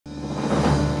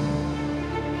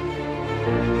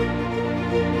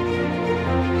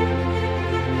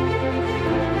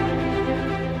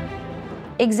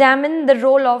Examine the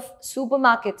role of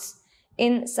supermarkets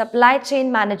in supply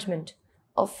chain management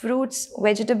of fruits,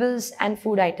 vegetables, and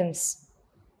food items.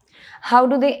 How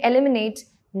do they eliminate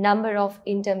number of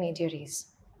intermediaries?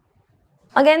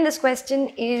 Again, this question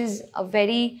is a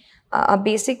very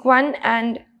basic one,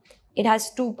 and it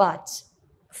has two parts.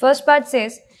 First part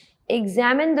says,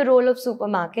 examine the role of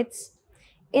supermarkets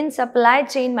in supply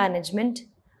chain management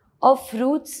of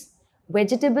fruits,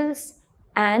 vegetables,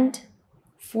 and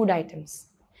food items.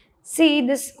 See,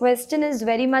 this question is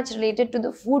very much related to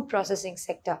the food processing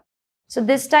sector. So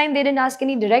this time they didn't ask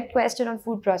any direct question on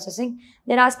food processing.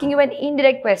 They're asking you an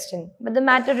indirect question, but the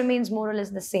matter remains more or less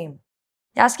the same.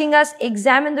 They're asking us,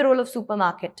 examine the role of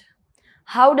supermarket.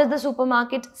 How does the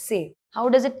supermarket save? How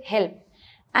does it help?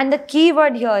 And the key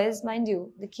word here is, mind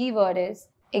you, the key word is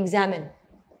examine.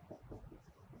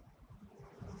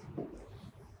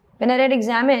 When I read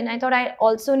examine, I thought I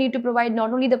also need to provide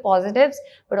not only the positives,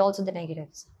 but also the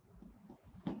negatives.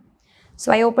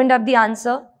 So I opened up the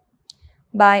answer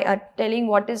by telling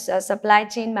what is supply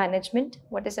chain management.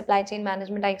 What is supply chain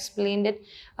management? I explained it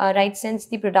right since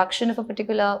the production of a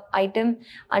particular item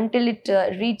until it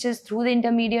reaches through the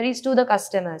intermediaries to the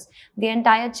customers. The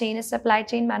entire chain is supply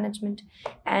chain management.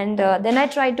 And then I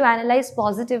tried to analyze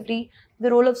positively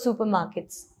the role of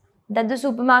supermarkets. That the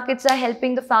supermarkets are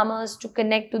helping the farmers to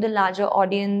connect to the larger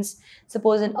audience,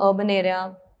 suppose in urban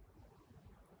area.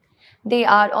 They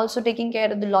are also taking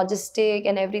care of the logistic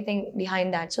and everything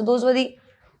behind that. So those were the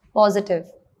positive.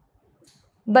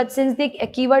 But since the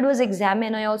keyword was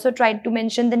examine, I also tried to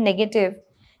mention the negative.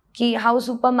 How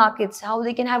supermarkets, how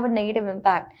they can have a negative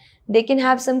impact. They can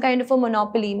have some kind of a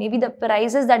monopoly. Maybe the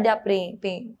prices that they are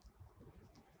paying.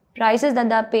 Prices that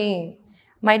they are paying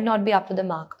might not be up to the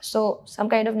mark. So some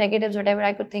kind of negatives, whatever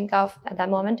I could think of at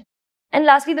that moment. And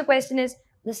lastly, the question is,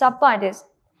 the sub part is,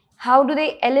 how do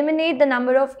they eliminate the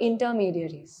number of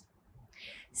intermediaries?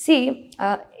 See,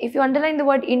 if you underline the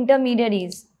word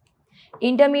intermediaries,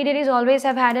 intermediaries always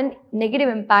have had a negative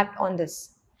impact on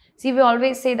this. See, we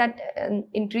always say that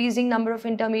increasing number of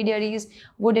intermediaries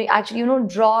would actually,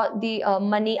 draw the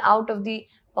money out of the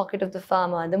pocket of the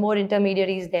farmer, the more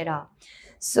intermediaries there are.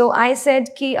 So I said,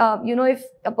 if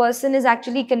a person is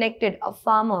actually connected, a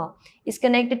farmer is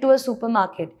connected to a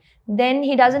supermarket, then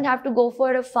he doesn't have to go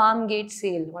for a farm gate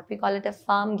sale, what we call it a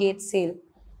farm gate sale.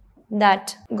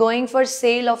 That going for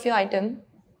sale of your item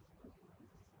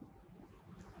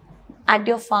at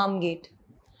your farm gate.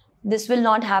 This will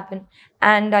not happen.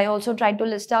 And I also tried to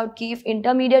list out if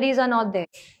intermediaries are not there,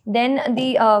 then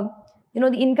the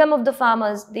the income of the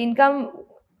farmers, the income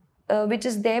which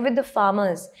is there with the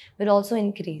farmers will also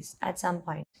increase at some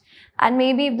point. And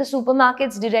maybe if the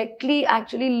supermarkets directly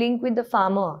actually link with the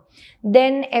farmer,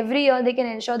 then every year they can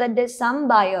ensure that there's some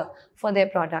buyer for their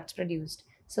products produced.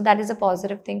 So that is a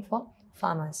positive thing for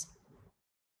farmers.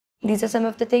 These are some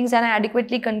of the things, and I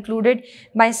adequately concluded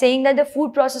by saying that the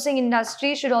food processing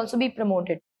industry should also be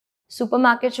promoted.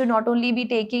 Supermarkets should not only be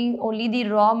taking only the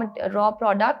raw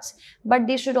products, but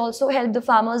they should also help the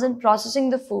farmers in processing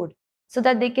the food so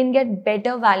that they can get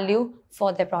better value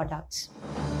for their products.